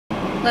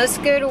Let's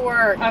go to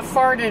work. I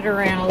farted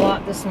around a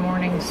lot this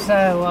morning,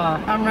 so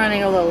I'm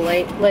running a little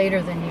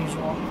later than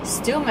usual.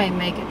 Still may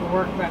make it to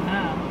work by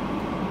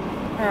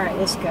now. Alright,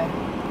 let's go.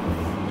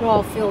 It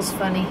all feels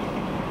funny.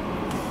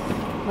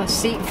 My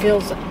seat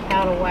feels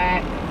out of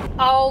whack.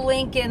 I'll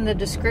link in the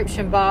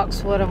description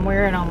box what I'm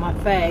wearing on my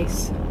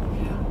face.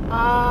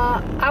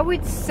 I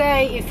would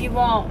say if you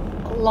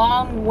want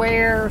long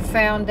wear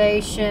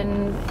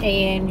foundation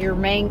and your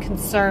main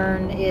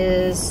concern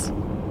is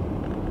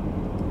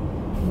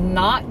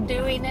not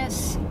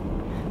dewiness,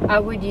 I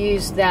would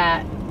use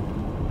that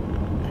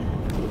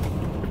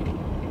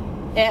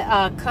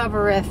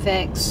Cover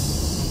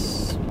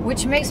FX,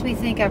 which makes me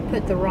think I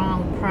put the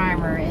wrong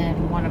primer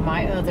in one of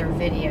my other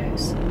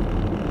videos.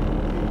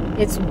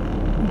 It's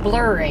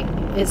blurring,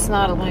 it's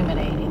not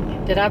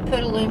illuminating. Did I put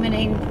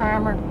illuminating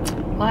primer?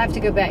 I'll have to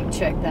go back and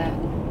check that.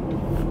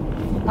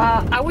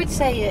 I would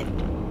say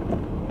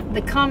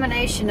the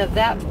combination of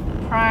that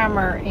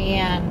primer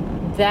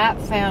and that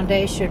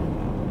foundation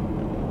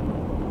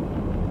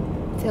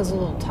feels a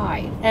little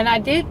tight. And I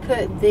did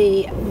put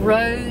the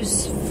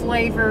rose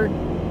flavored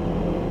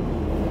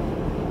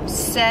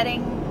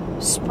setting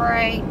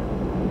spray,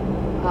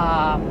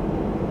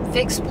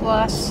 Fix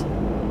Plus.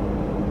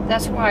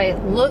 That's why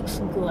it looks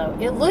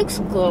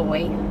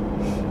glowy,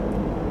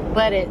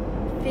 but it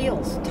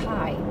feels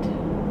tight.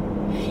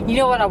 You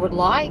know what I would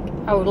like?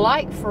 I would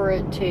like for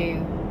it to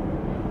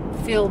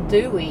feel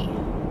dewy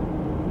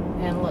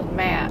and look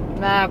matte.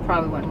 Nah, I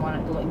probably wouldn't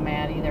want it to look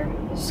matte either.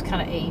 It's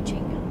kind of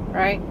aging,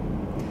 right?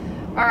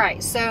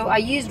 Alright, so I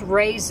used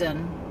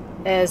Raisin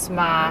as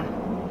my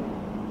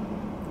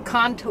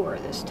contour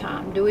this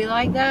time. Do we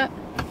like that?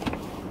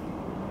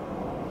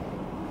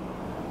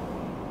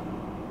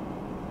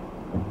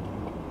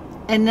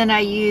 And then I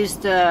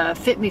used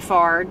Fit Me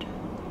Fard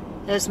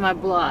as my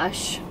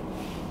blush.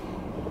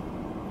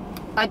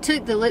 I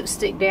took the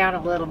lipstick down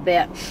a little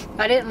bit.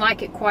 I didn't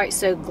like it quite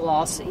so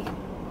glossy.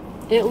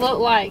 It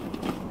looked like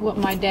what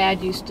my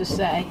dad used to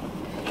say.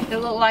 It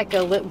looked like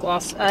a lip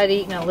gloss. I'd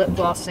eaten a lip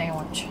gloss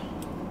sandwich.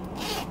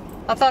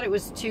 I thought it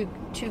was too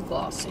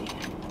glossy.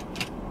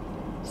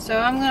 So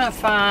I'm gonna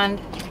find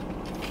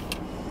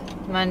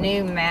my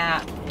new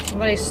matte.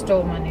 Somebody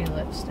stole my new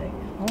lipstick.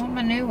 I want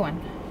my new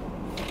one.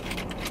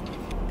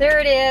 There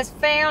it is,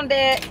 found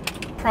it.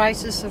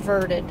 Crisis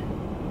averted.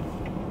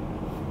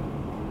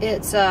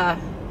 It's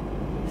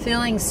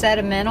feeling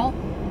sentimental.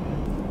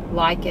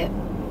 Like it.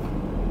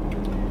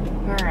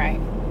 Alright.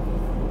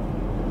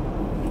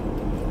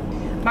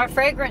 My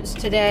fragrance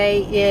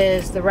today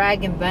is the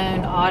Rag &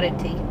 Bone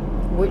Oddity,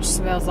 which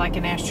smells like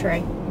an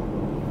ashtray.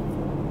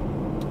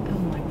 Oh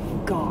my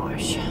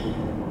gosh.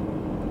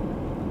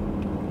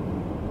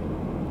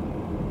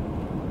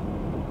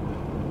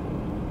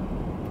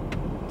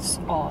 It's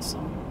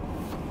awesome.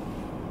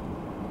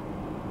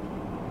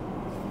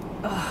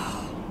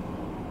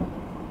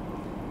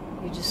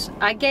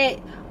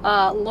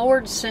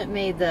 Lord sent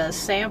me the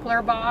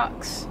sampler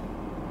box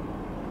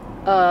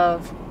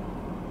of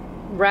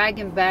Rag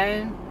 &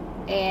 Bone,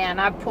 and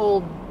I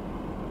pulled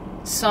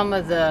some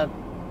of the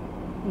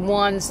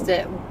ones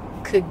that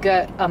could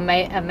go a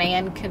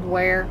man could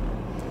wear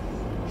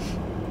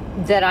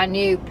that I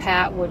knew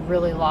Pat would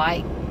really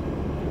like.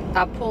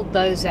 I pulled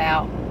those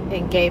out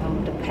and gave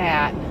them to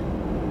Pat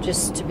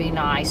just to be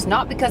nice.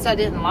 Not because I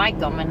didn't like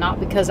them, and not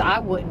because I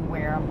wouldn't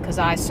wear them, because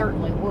I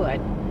certainly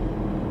would.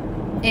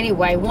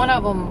 Anyway, one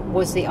of them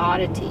was the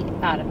Oddity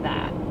out of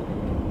that,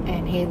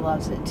 and he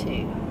loves it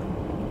too.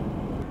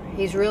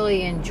 He's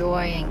really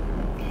enjoying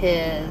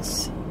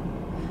his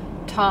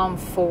Tom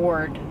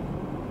Ford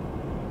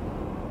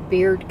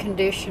beard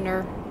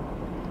conditioner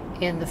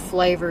in the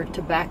flavor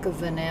tobacco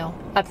vanilla.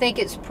 I think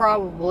it's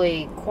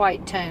probably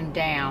quite toned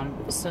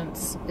down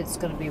since it's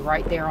going to be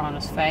right there on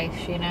his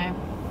face, you know.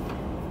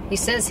 He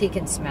says he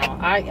can smell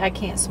it. I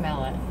can't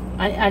smell it.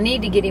 I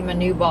need to get him a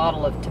new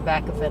bottle of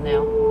tobacco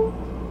vanilla.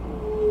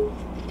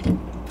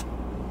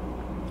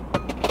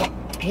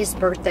 His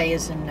birthday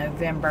is in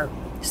November,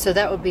 so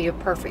that would be a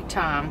perfect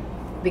time,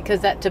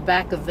 because that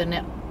tobacco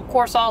vanilla, of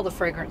course all the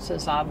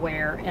fragrances I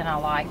wear and I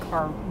like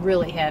are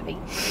really heavy,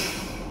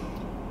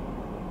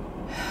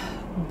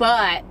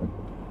 but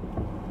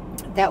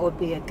that would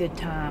be a good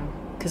time,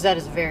 because that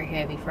is a very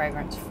heavy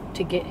fragrance,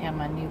 to get him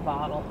a new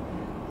bottle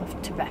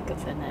of tobacco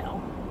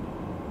vanilla.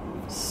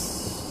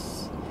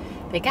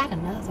 They got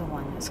another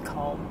one that's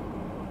called,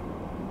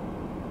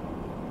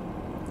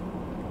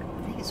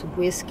 I think it's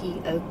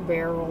Whiskey Oak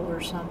Barrel or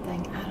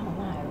something. I don't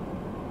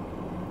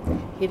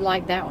know. He'd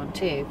like that one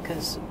too,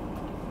 because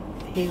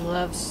he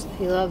loves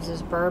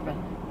his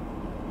bourbon.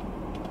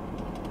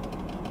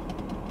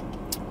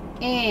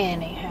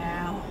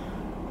 Anyhow,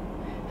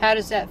 how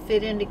does that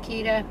fit into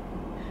keto?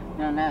 I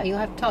don't know. You'll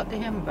have to talk to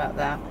him about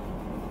that.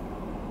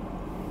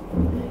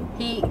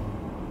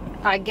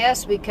 I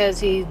guess because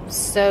he's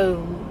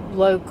so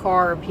low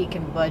carb, he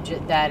can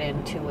budget that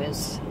into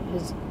his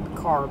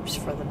carbs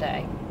for the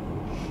day.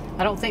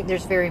 I don't think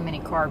there's very many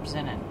carbs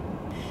in it.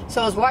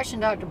 So I was watching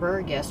Dr.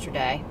 Berg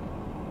yesterday,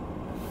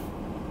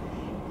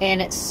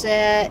 and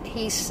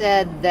he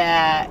said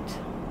that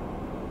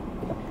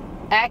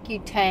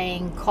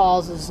Accutane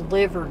causes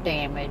liver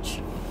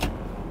damage.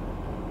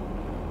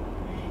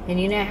 And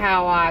you know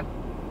how I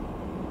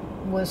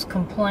was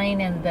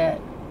complaining that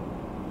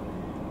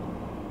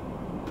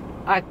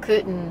I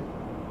couldn't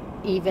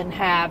even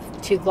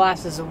have 2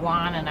 glasses of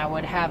wine and I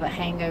would have a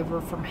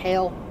hangover from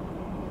hell?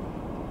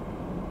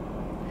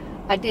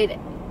 I did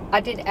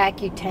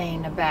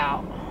Accutane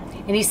about,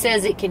 and he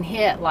says it can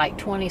hit like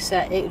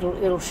 27.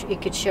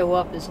 It could show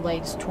up as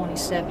late as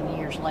 27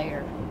 years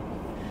later.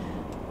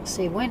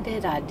 See, when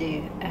did I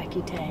do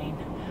Accutane?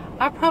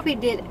 I probably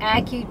did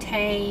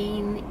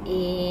Accutane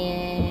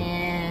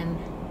in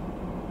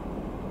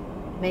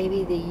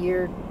maybe the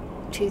year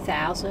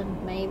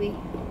 2000, maybe.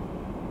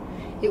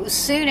 It was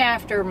soon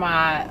after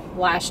my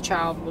last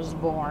child was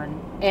born,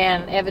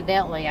 and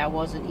evidently I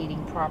wasn't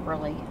eating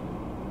properly.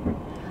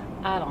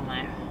 I don't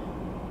know.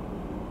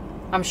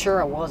 I'm sure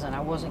I wasn't.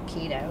 I wasn't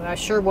keto. I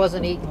sure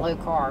wasn't eating low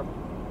carb.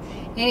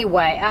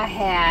 Anyway, I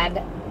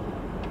had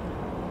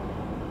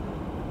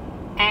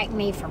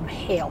acne from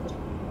hell.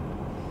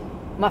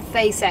 My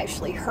face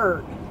actually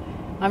hurt.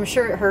 I'm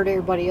sure it hurt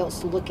everybody else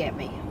to look at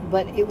me,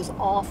 but it was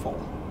awful.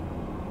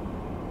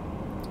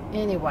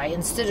 Anyway,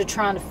 instead of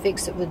trying to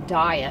fix it with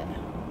diet,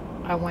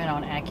 I went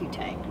on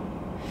Accutane.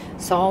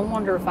 So I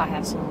wonder if I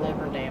have some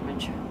liver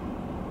damage.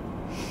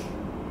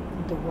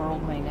 The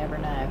world may never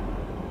know.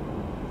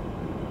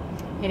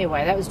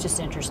 Anyway, that was just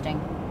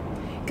interesting.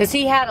 Because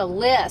he had a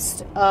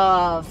list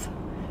of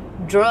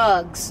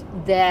drugs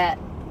that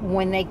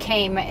when they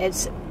came,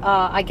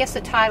 I guess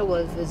the title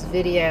of his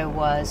video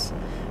was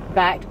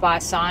Backed by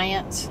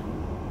Science.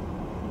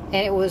 And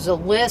it was a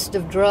list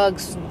of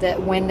drugs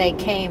that when they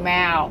came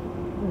out,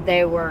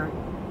 they were,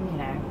 you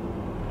know,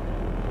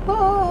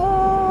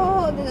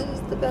 oh, this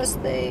is the best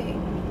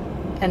thing.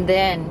 And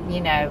then,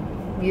 you know,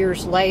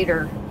 years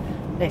later,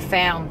 they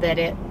found that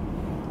it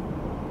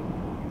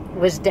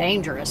was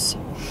dangerous.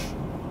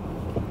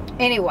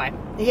 Anyway,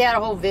 he had a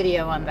whole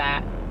video on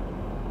that.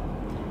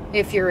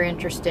 If you're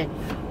interested,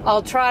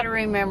 I'll try to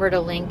remember to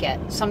link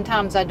it.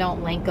 Sometimes I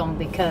don't link them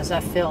because I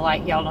feel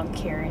like y'all don't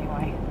care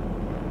anyway.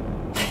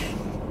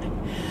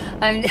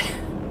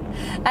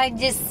 I'm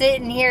just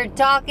sitting here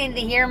talking to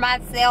hear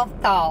myself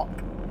talk.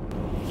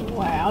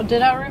 Wow,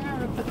 did I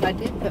remember? I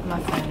did put my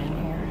phone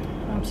in here.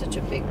 I'm such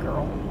a big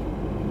girl.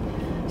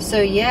 So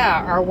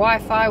yeah, our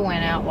Wi-Fi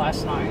went out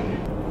last night.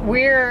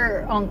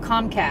 We're on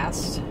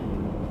Comcast.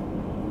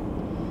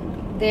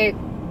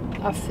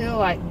 I feel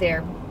like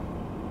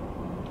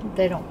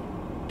they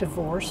don't,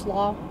 divorce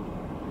law?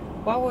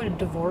 Why would a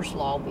divorce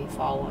law be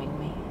following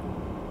me?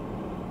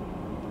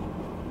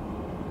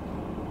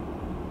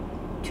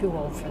 Too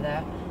old for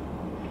that.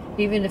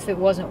 Even if it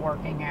wasn't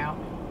working out.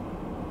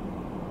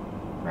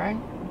 Right?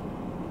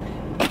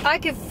 I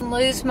could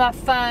lose my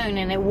phone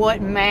and it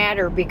wouldn't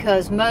matter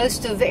because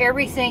most of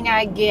everything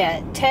I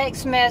get,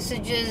 text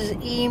messages,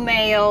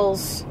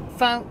 emails,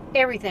 phone,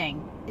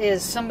 everything,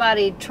 is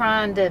somebody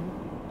trying to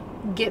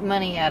get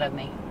money out of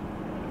me.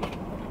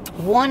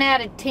 1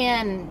 out of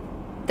 10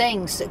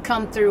 things that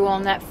come through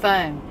on that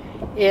phone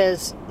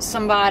is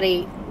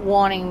somebody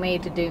wanting me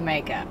to do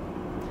makeup.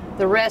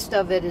 The rest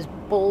of it is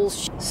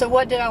bullshit. So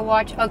what did I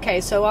watch?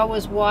 Okay, so I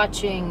was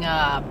watching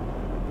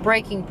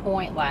Breaking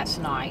Point last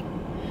night.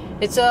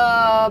 It's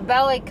a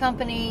ballet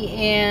company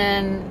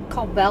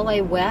called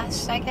Ballet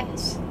West, I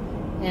guess,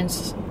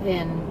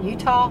 in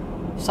Utah,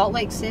 Salt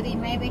Lake City,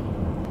 maybe.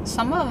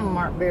 Some of them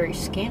aren't very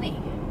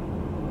skinny.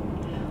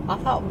 I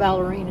thought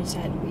ballerinas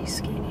had to be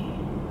skinny.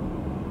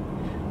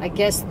 I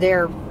guess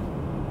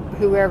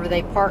whoever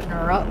they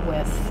partner up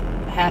with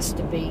has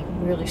to be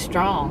really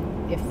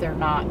strong if they're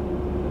not,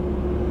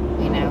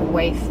 you know,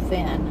 waif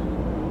thin.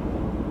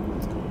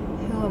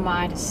 Who am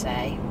I to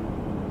say?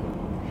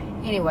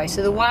 Anyway,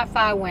 so the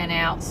Wi-Fi went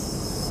out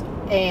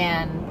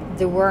and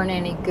there weren't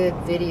any good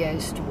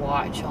videos to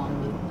watch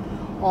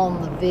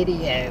on the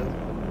video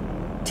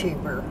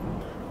tuber.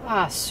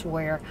 I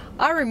swear.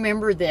 I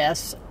remember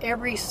this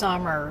every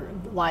summer,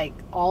 like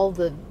all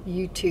the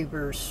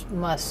YouTubers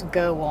must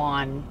go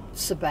on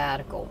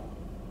sabbatical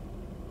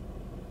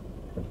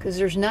because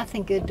there's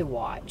nothing good to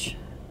watch.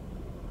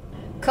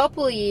 A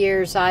couple of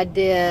years I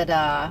did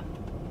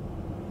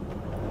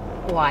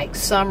like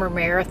summer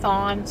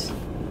marathons.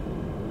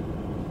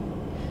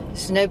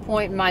 There's no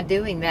point in my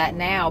doing that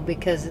now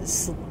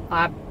because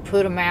I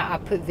put them out. I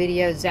put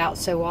videos out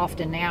so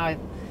often now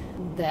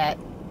that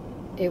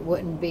it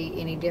wouldn't be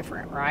any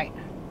different, right?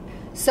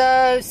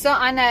 So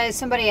I know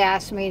somebody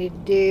asked me to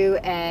do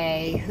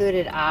a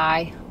hooded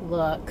eye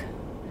look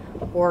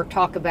or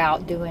talk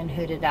about doing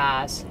hooded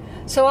eyes.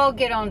 So I'll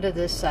get onto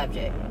this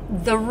subject.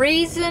 The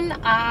reason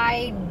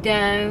I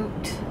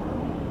don't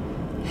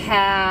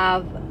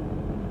have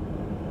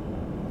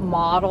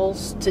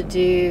models to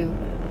do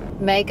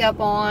makeup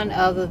on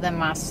other than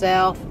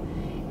myself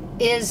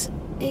is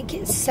it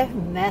gets so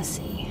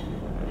messy.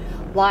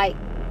 Like,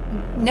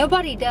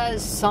 nobody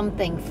does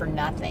something for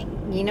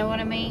nothing. You know what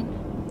I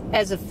mean?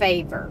 As a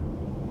favor.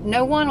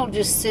 No one will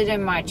just sit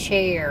in my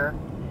chair.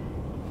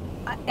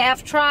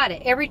 I've tried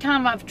it. Every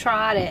time I've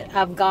tried it,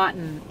 I've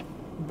gotten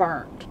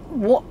burnt.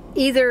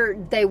 Either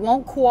they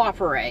won't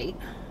cooperate.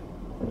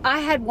 I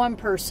had one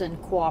person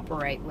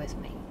cooperate with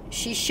me.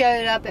 She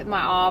showed up at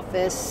my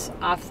office.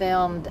 I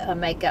filmed a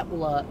makeup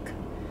look,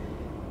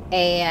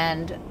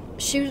 and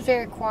she was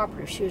very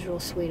cooperative. She was real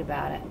sweet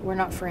about it. We're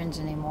not friends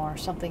anymore.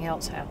 Something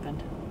else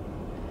happened.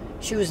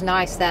 She was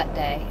nice that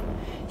day.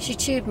 She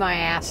chewed my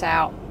ass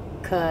out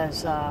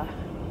because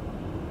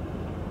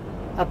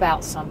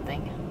about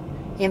something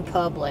in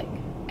public,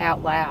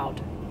 out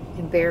loud.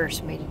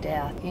 Embarrassed me to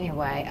death.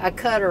 Anyway, I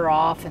cut her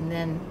off, and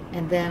then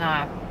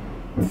I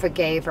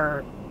forgave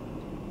her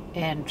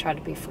and tried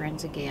to be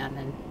friends again,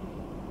 and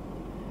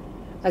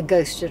I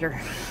ghosted her.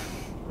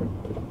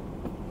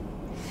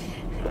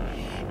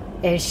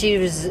 And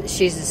she's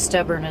as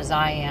stubborn as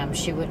I am.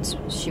 She wouldn't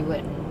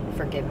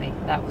forgive me.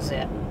 That was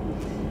it.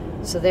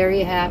 So there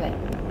you have it.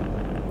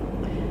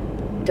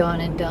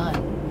 Done and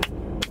done.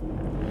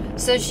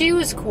 So she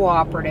was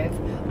cooperative,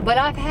 but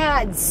I've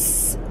had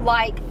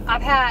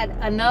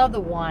another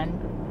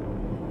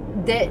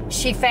one that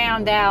she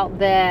found out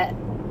that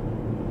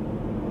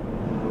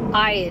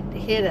I had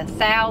hit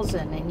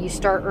 1,000, and you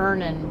start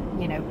earning,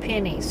 you know,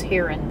 pennies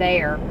here and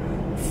there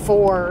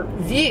for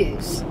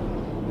views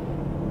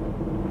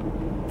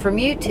from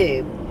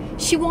YouTube.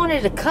 She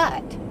wanted a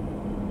cut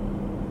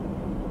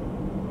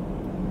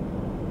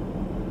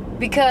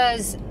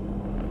because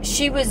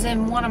she was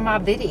in one of my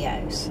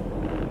videos.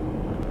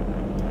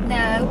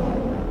 No.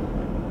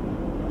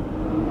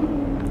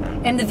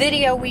 And the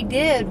video we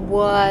did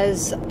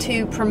was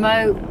to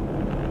promote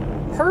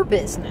her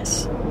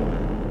business.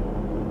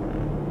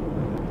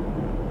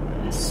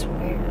 I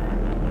swear.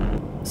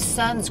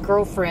 Son's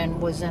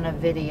girlfriend was in a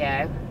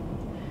video.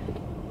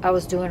 I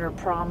was doing her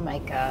prom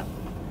makeup.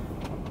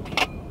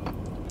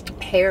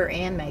 Hair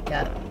and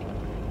makeup.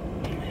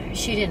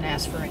 She didn't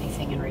ask for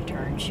anything in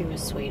return. She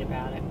was sweet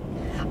about it.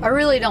 I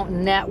really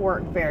don't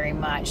network very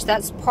much.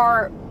 That's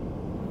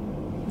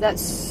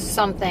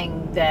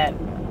something that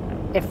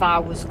if I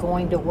was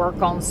going to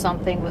work on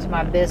something with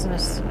my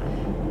business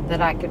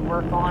that I could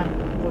work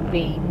on, would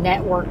be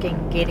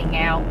networking, getting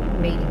out,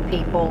 meeting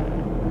people,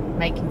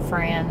 making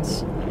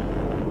friends,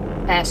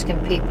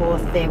 asking people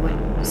if they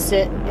would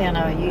sit in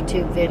a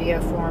YouTube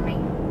video for me.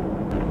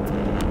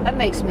 That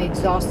makes me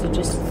exhausted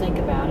just to think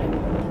about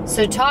it.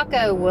 So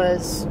Taco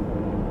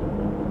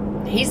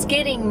he's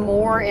getting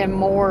more and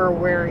more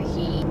where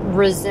he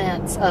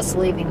resents us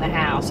leaving the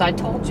house. I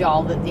told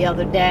y'all that the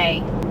other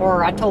day,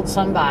 or I told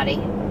somebody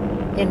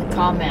in the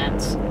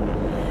comments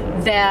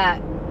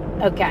that,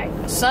 okay,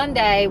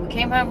 Sunday we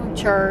came home from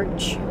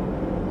church,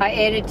 I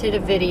edited a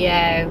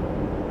video,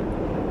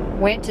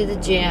 went to the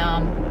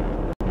gym,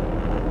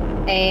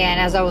 and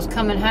as I was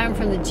coming home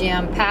from the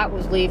gym, Pat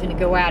was leaving to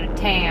go out of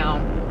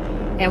town,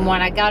 and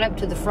when I got up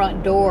to the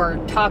front door,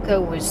 Taco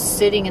was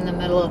sitting in the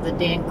middle of the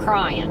den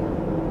crying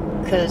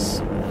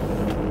because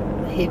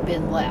he'd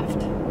been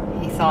left.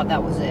 He thought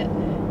that was it.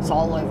 It's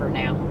all over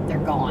now. They're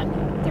gone.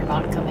 They're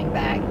not coming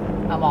back.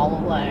 I'm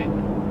all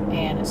alone,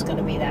 and it's going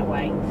to be that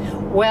way.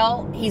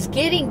 Well, he's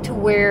getting to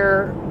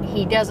where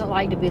he doesn't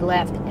like to be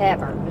left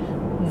ever.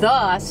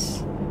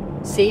 Thus,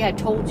 see, I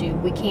told you,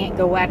 we can't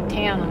go out of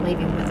town and leave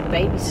him with a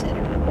babysitter.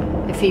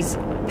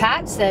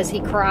 Pat says he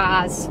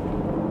cries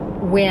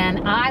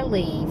when I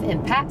leave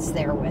and Pat's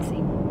there with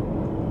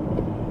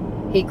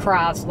him. He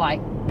cries like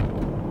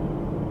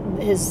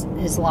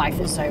his life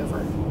is over.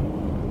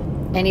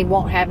 And he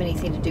won't have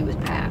anything to do with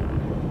Pat.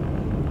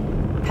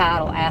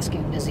 Pat will ask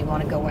him, does he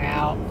want to go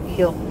out?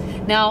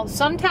 Now,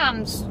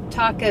 sometimes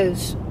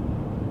Taco's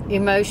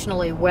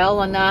emotionally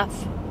well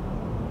enough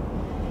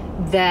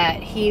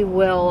that he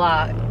will,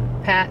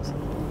 Pat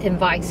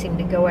invites him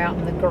to go out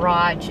in the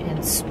garage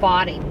and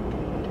spot him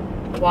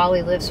while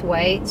he lifts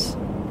weights.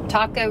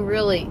 Taco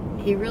really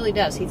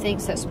does. He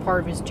thinks that's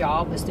part of his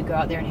job, is to go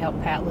out there and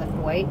help Pat lift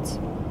weights.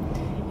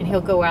 And he'll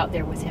go out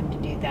there with him to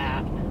do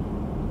that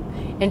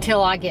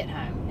until I get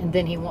home. And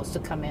then he wants to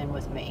come in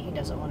with me. He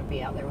doesn't want to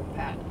be out there with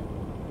Pat.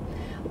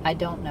 I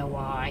don't know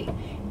why.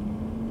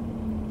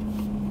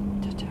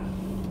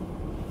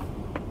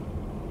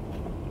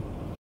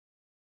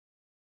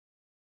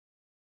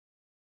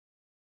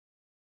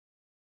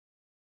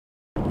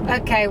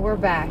 Okay, we're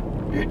back.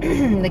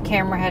 The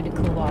camera had to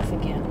cool off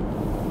again.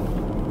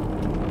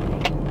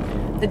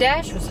 The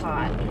dash was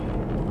hot.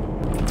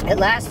 It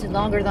lasted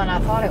longer than I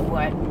thought it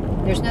would.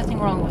 There's nothing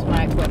wrong with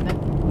my equipment.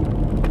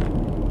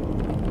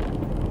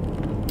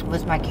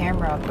 With my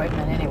camera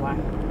equipment, anyway.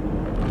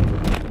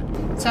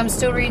 So I'm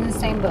still reading the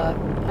same book.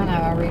 I know,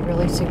 I read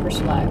really super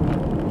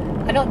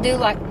slow. I don't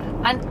do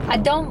I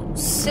don't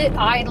sit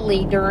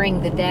idly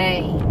during the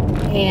day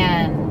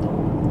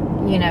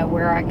and, you know,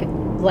 where I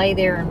could lay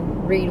there and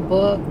read a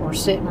book or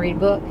sit and read a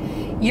book.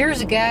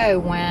 Years ago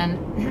when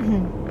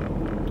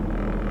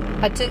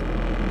I took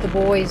the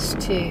boys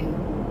to,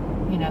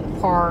 you know, the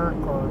park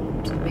or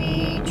to the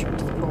beach or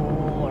to the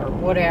pool or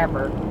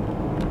whatever,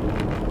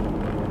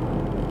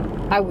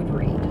 I would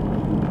read.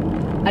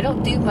 I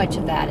don't do much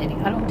of that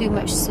anymore. I don't do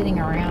much sitting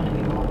around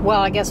anymore. Well,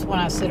 I guess when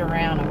I sit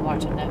around, I'm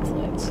watching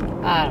Netflix.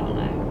 I don't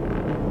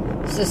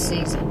know. It's the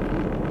season.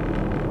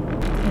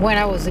 when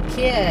I was a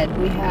kid,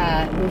 we lived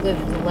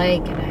at the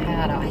lake, and I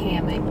had a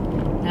hammock,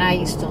 and I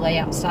used to lay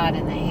outside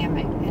in the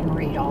hammock and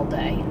read all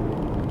day.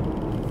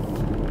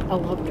 I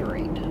love to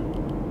read.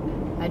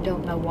 I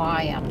don't know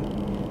why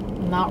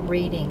I'm not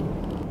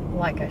reading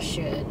like I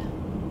should.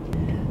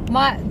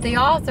 The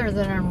author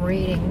that I'm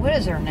reading, what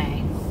is her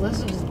name?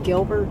 Elizabeth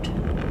Gilbert?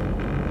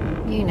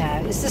 You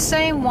know, it's the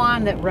same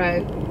one that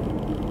wrote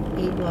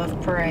Eat, Love,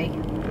 Pray.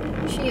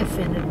 She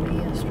offended me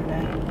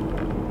yesterday,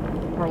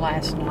 or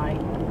last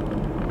night.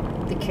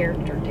 The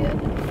character did.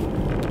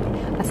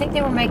 I think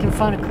they were making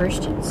fun of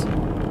Christians.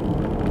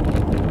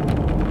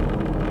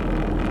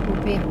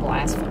 We're being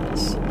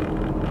blasphemous.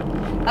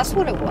 That's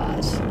what it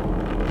was.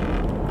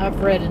 I've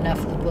read enough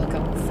of the book.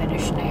 I'm gonna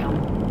finish now.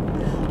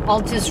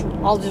 I'll just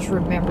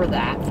remember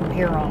that from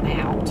here on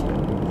out.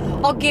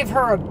 I'll give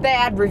her a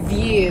bad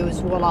review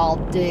is what I'll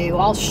do.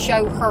 I'll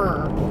show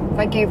her. If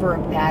I gave her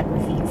a bad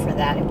review for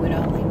that, it would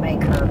only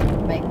make her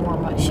make more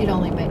money. She'd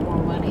only make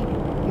more money.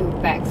 It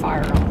would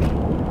backfire on me.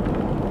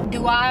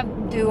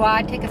 Do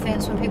I take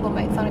offense when people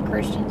make fun of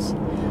Christians?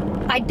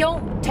 I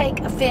don't take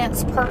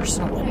offense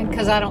personally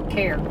because I don't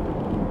care.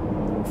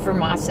 For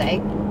my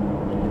sake,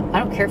 I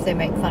don't care if they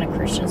make fun of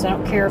Christians. I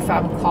don't care if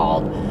I'm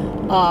called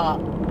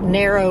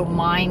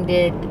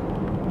narrow-minded,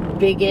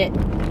 bigot,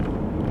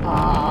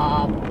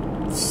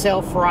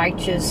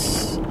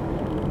 self-righteous,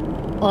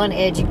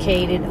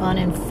 uneducated,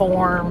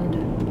 uninformed,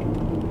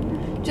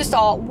 just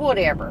all,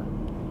 whatever.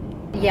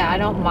 Yeah, I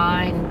don't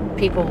mind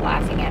people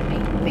laughing at me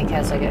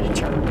because I go to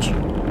church.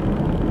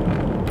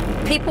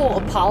 People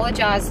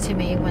apologize to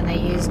me when they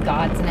use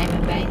God's name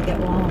in vain. Go,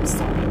 oh, I'm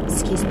sorry.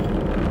 Excuse me.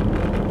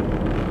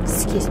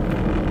 Excuse me.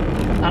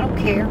 I don't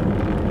care.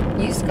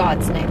 Use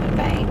God's name in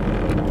vain.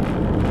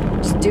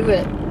 Just do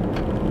it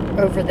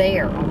over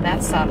there on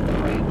that side of the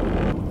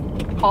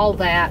room. All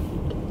that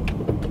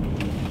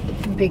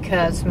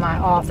because my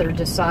author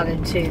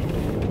decided to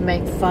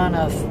make fun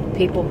of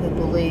people who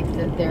believed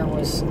that there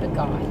was a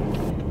God.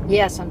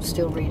 Yes, I'm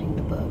still reading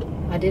the book.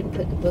 I didn't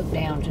put the book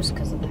down just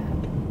because of that.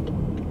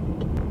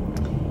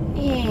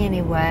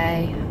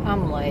 Anyway,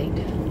 I'm late.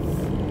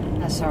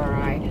 That's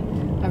alright.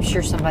 I'm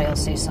sure somebody will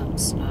say something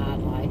snide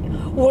like,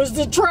 was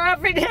the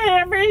traffic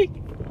heavy?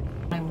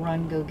 I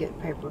run, go get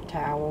paper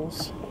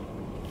towels.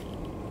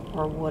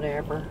 Or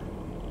whatever.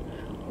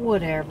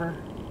 Whatever.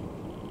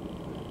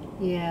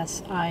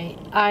 Yes, I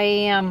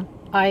am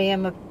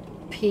a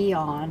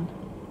peon.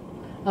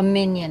 A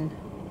minion.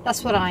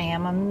 That's what I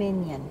am, a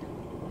minion.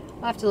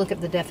 I'll have to look up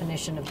the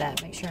definition of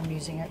that, make sure I'm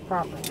using it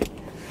properly.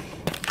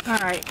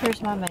 Alright,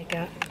 here's my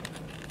makeup.